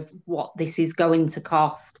idea of what this is going to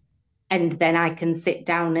cost. And then I can sit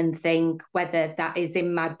down and think whether that is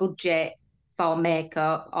in my budget for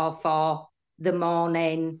makeup or for the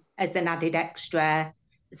morning as an added extra.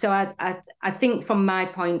 So I think from my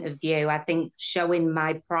point of view, I think showing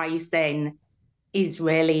my pricing is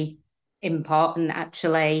really important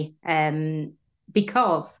actually,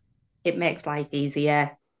 because it makes life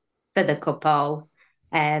easier for the couple.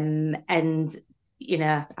 And you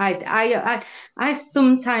know, I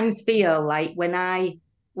sometimes feel like when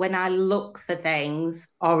I look for things,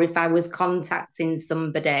 or if I was contacting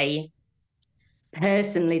somebody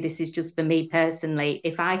personally, this is just for me personally,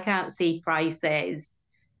 if I can't see prices,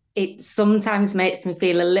 it sometimes makes me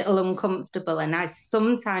feel a little uncomfortable, and I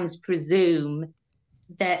sometimes presume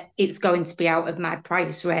that it's going to be out of my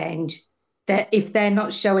price range. That if they're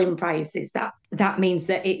not showing prices, that means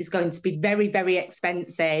that it's going to be very, very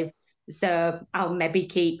expensive. So I'll maybe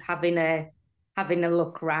keep having a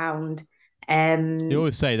look around. You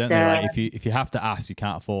always say, don't they? Like if you have to ask, you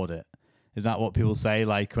can't afford it. Is that what people say?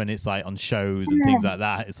 Like when it's like on shows and things like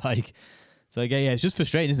that, it's like, so again, yeah, it's just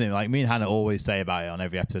frustrating, isn't it? Like me and Hannah always say about it on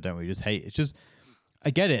every episode, don't we? Just hate it. It's just, I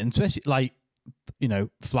get it, and especially like, you know,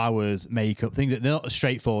 flowers, makeup, things that they're not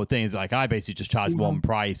straightforward things. Like I basically just charge one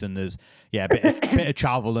price, and there's a bit of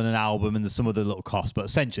travel and an album, and there's some other little costs, but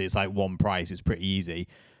essentially it's like one price. It's pretty easy.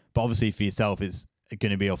 But obviously for yourself, it's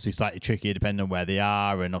going to be obviously slightly trickier depending on where they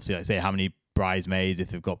are, and obviously like say how many bridesmaids, if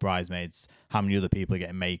they've got bridesmaids, how many other people are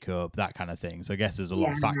getting makeup, that kind of thing. So I guess there's a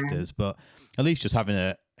lot of factors, but at least just having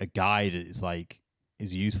a guide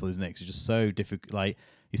is useful, isn't it? Because it's just so difficult. Like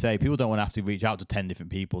you say, people don't want to have to reach out to 10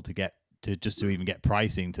 different people to even get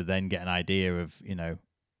pricing, to then get an idea of, you know,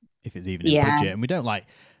 if it's even in budget. And we don't like,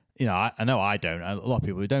 you know, I know I don't. A lot of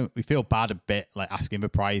people, we feel bad a bit like asking for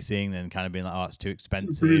pricing and kind of being like, oh, it's too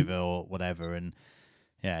expensive or whatever. And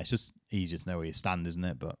yeah, it's just easier to know where you stand, isn't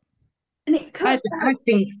it? But and it I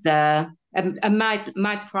think so. And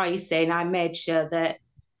my pricing, I made sure that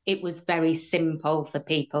it was very simple for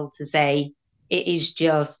people to say. It is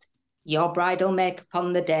just your bridal makeup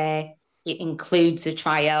on the day. It includes a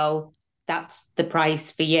trial. That's the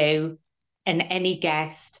price for you. And any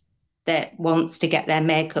guest that wants to get their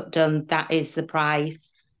makeup done, that is the price.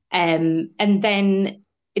 And then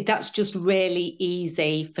that's just really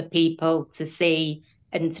easy for people to see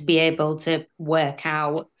and to be able to work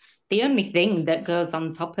out. The only thing that goes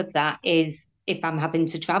on top of that is if I'm having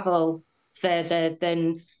to travel further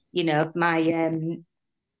than, you know, my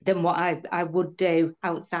than what I would do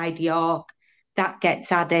outside York, that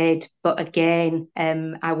gets added. But again,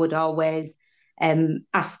 I would always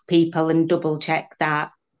ask people and double check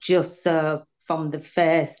that, just so from the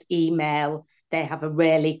first email they have a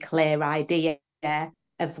really clear idea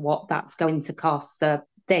of what that's going to cost, so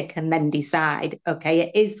they can then decide, okay,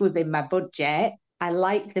 it is within my budget. I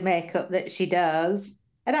like the makeup that she does.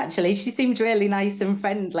 And actually, she seemed really nice and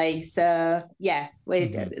friendly. So yeah,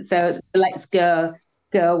 so let's go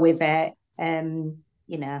with it. You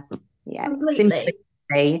know, yeah,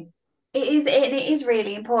 completely. It is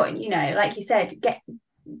really important, you know, like you said,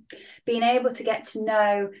 being able to get to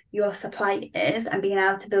know your suppliers and being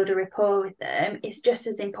able to build a rapport with them is just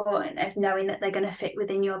as important as knowing that they're going to fit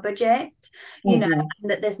within your budget, you know, and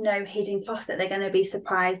that there's no hidden cost that they're going to be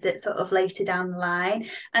surprised at sort of later down the line.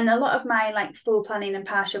 And a lot of my like full planning and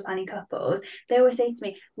partial planning couples, they always say to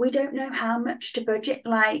me, we don't know how much to budget.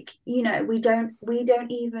 Like, you know, we don't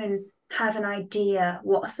even have an idea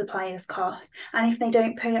what suppliers cost, and if they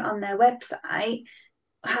don't put it on their website,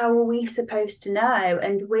 how are we supposed to know?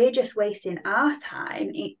 And we're just wasting our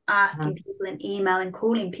time asking people and email and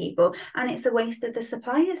calling people, and it's a waste of the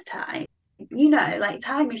supplier's time. You know, like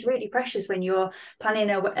time is really precious when you're planning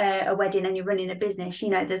a wedding and you're running a business. You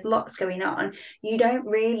know, there's lots going on. You don't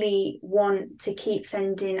really want to keep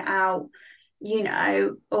sending out, you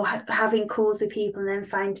know, or having calls with people and then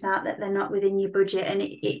finding out that they're not within your budget. And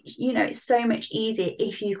it you know, it's so much easier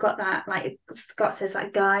if you've got that, like Scott says,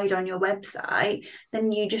 that guide on your website,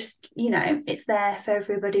 then you just, you know, it's there for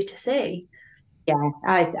everybody to see. Yeah,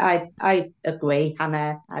 I agree,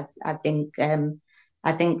 Hannah. I think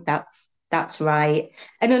that's right.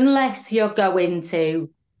 And unless you're going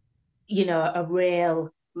to, you know, a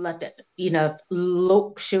real, you know,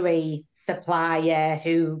 luxury supplier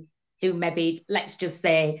who maybe, let's just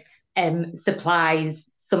say, supplies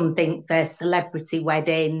something for celebrity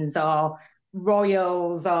weddings or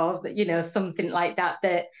royals, or, you know, something like that,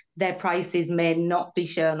 that their prices may not be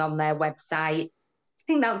shown on their website. I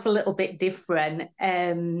think that's a little bit different.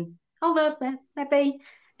 Although maybe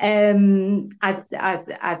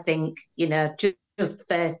I think, you know, just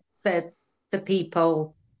for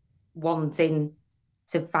people wanting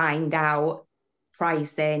to find out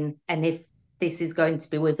pricing, and if this is going to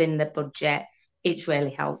be within the budget, it's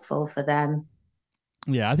really helpful for them.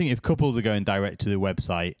 Yeah, I think if couples are going direct to the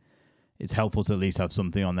website, it's helpful to at least have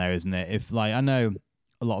something on there, isn't it? If like, I know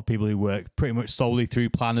a lot of people who work pretty much solely through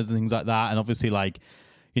planners and things like that, and obviously like,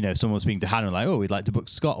 you know, someone speaking to Hannah like, oh, we'd like to book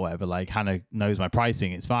Scott or whatever, like Hannah knows my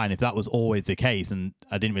pricing, it's fine. If that was always the case and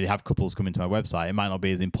I didn't really have couples come into my website, it might not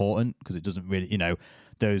be as important because it doesn't really, you know,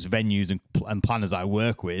 those venues and planners that I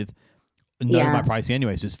work with know my pricing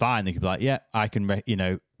anyway, so it's fine. They could be like, yeah, I can, you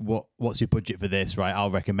know, what's your budget for this, right? I'll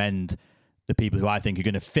recommend the people who I think are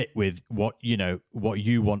going to fit with what, you know, what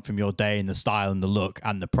you want from your day and the style and the look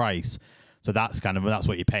and the price. So that's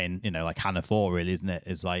what you're paying, you know, like Hannah for, really, isn't it?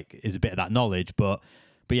 Is a bit of that knowledge, but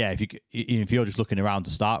yeah, if you're just looking around to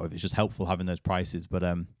start with, it's just helpful having those prices. But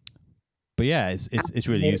yeah, it's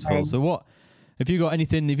really useful. So what have you got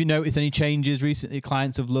anything? Have you noticed any changes recently?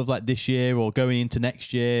 Clients have loved like this year or going into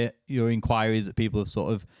next year? Your inquiries that people have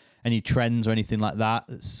sort of any trends or anything like that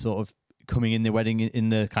that's sort of coming in the wedding in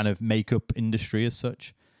the kind of makeup industry as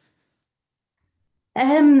such?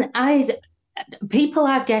 People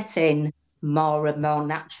are getting more and more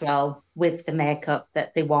natural with the makeup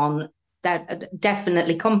that they want. That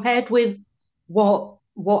definitely compared with what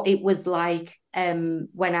it was like when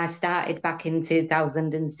I started back in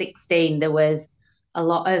 2016. There was a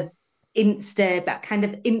lot of that kind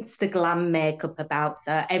of Instagram makeup about,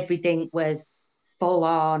 so everything was full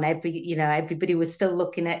on. Everybody was still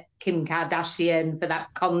looking at Kim Kardashian for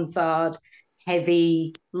that contoured,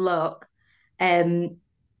 heavy look.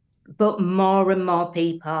 But more and more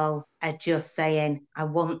people are just saying, I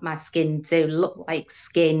want my skin to look like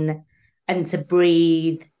skin and to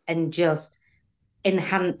breathe and just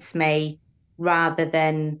enhance me rather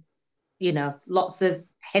than, you know, lots of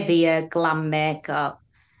heavier glam makeup.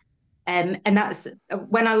 And that's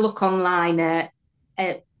when I look online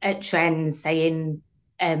at trends saying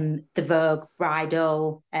the Vogue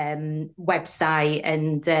bridal website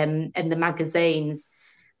and the magazines,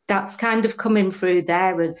 that's kind of coming through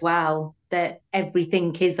there as well, that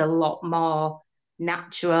everything is a lot more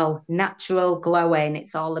natural glowing.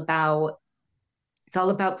 It's all about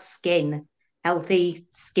skin, healthy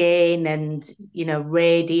skin, and, you know,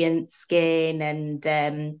 radiant skin,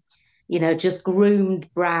 and you know, just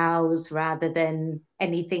groomed brows rather than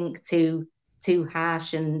anything too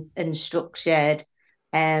harsh and structured.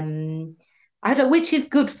 I don't, which is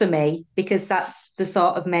good for me because that's the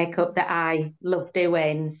sort of makeup that I love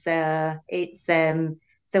doing. So it's so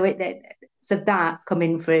that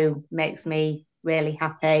coming through makes me really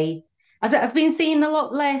happy. I've been seeing a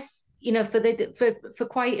lot less, you know, for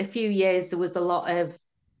quite a few years. There was a lot of,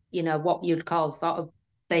 you know, what you'd call sort of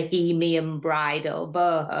bohemian bridal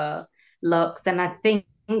boho looks, and I think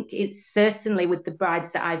it's certainly with the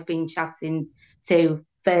brides that I've been chatting to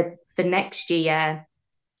for next year,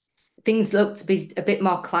 things look to be a bit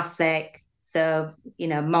more classic. So, you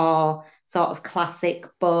know, more sort of classic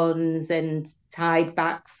buns and tied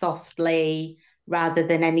back softly rather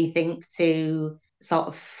than anything too sort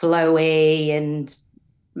of flowy and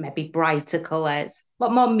maybe brighter colours, a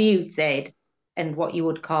lot more muted and what you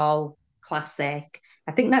would call classic.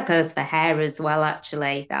 I think that goes for hair as well,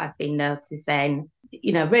 actually, that I've been noticing.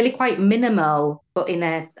 You know, really quite minimal, but in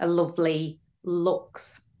a lovely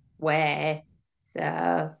looks way.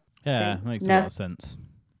 So yeah, makes a lot of sense.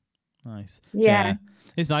 Nice. Yeah.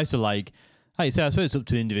 It's nice to like you say, I suppose it's up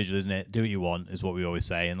to the individual, isn't it? Do what you want is what we always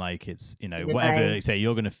say. And like, it's, you know, whatever you say,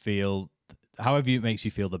 you're going to feel, however it makes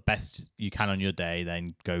you feel the best you can on your day,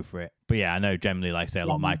 then go for it. But yeah, I know generally, like say a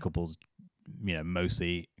lot of my couples, you know,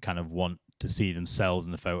 mostly kind of want to see themselves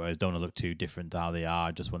in the photos, don't want to look too different to how they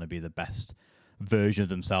are, just want to be the best version of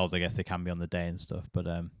themselves, I guess they can be on the day and stuff. But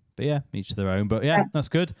yeah, each to their own. But yeah, that's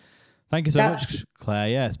good. Thank you so much, Claire.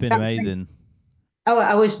 Yeah, it's been amazing. Oh,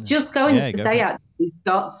 I was just going to say, actually,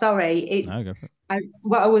 Scott, sorry.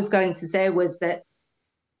 What I was going to say was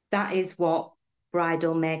that is what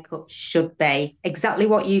bridal makeup should be. Exactly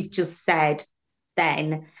what you've just said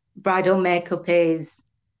then. Bridal makeup is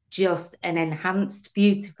just an enhanced,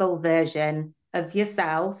 beautiful version of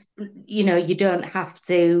yourself. You know, you don't have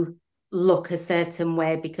to look a certain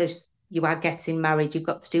way because you are getting married. You've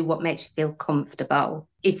got to do what makes you feel comfortable.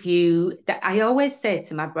 I always say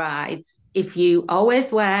to my brides, if you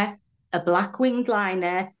always wear a black winged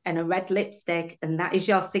liner and a red lipstick and that is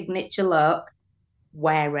your signature look,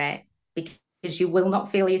 wear it because you will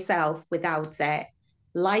not feel yourself without it.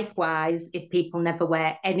 Likewise, if people never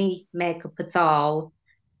wear any makeup at all,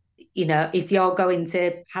 you know, if you're going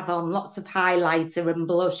to have on lots of highlighter and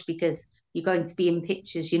blush because you're going to be in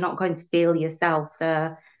pictures, you're not going to feel yourself.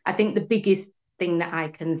 So I think the biggest thing that I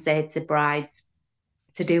can say to brides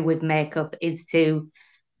to do with makeup is to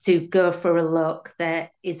go for a look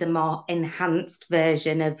that is a more enhanced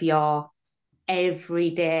version of your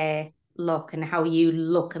everyday look and how you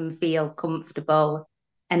look and feel comfortable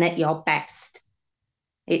and at your best.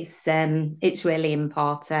 It's really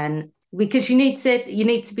important, because you need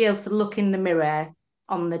to be able to look in the mirror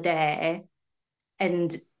on the day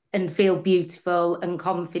and feel beautiful and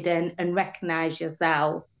confident and recognize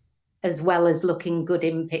yourself, as well as looking good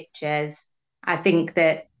in pictures. I think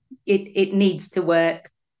that it needs to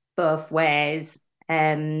work both ways.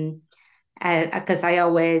 Because I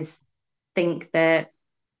always think that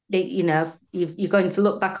you're going to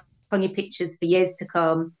look back on your pictures for years to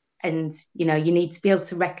come, and you need to be able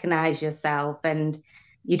to recognize yourself, and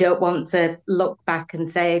you don't want to look back and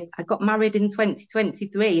say, I got married in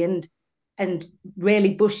 2023 and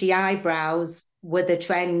really bushy eyebrows were the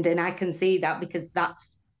trend, and I can see that because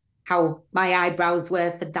that's how my eyebrows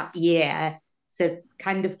were for that year. So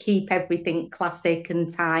kind of keep everything classic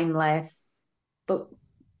and timeless, but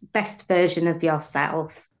best version of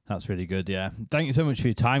yourself. That's really good. Yeah. Thank you so much for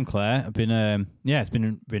your time, Claire. I've been, it's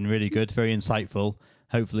been really good, very insightful.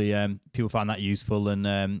 Hopefully people found that useful, and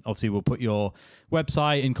obviously we'll put your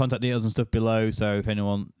website and contact details and stuff below, so if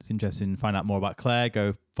anyone's interested in finding out more about Claire,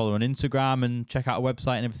 go follow her on Instagram and check out her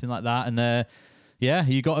website and everything like that. And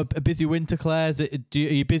you got a busy winter, Claire. Are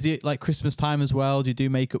you busy at like Christmas time as well? Do you do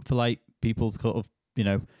makeup for like people's sort of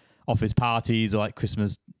office parties or like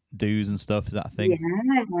Christmas do's and stuff? Is that a thing?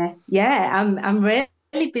 Yeah, I'm really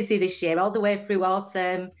busy this year, all the way through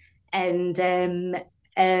autumn, and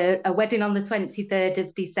a wedding on the 23rd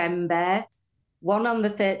of December, one on the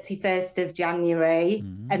 31st of January,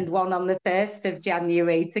 and one on the 1st of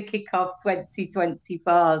January to kick off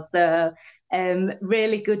 2024. So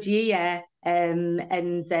really good year. And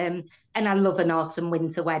I love an autumn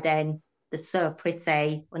winter wedding. They're so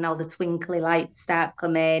pretty when all the twinkly lights start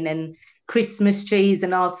coming and Christmas trees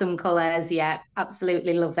and autumn colours. Yeah,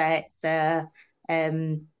 absolutely love it. So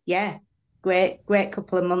great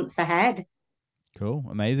couple of months ahead. Cool,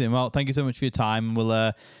 amazing. Well, thank you so much for your time.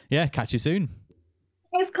 We'll catch you soon.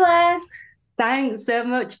 Thanks, Claire. Thanks so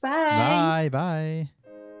much. Bye. Bye.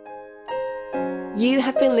 You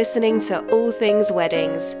have been listening to All Things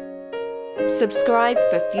Weddings. Subscribe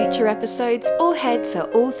for future episodes or head to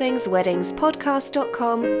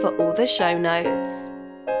allthingsweddingspodcast.com for all the show notes.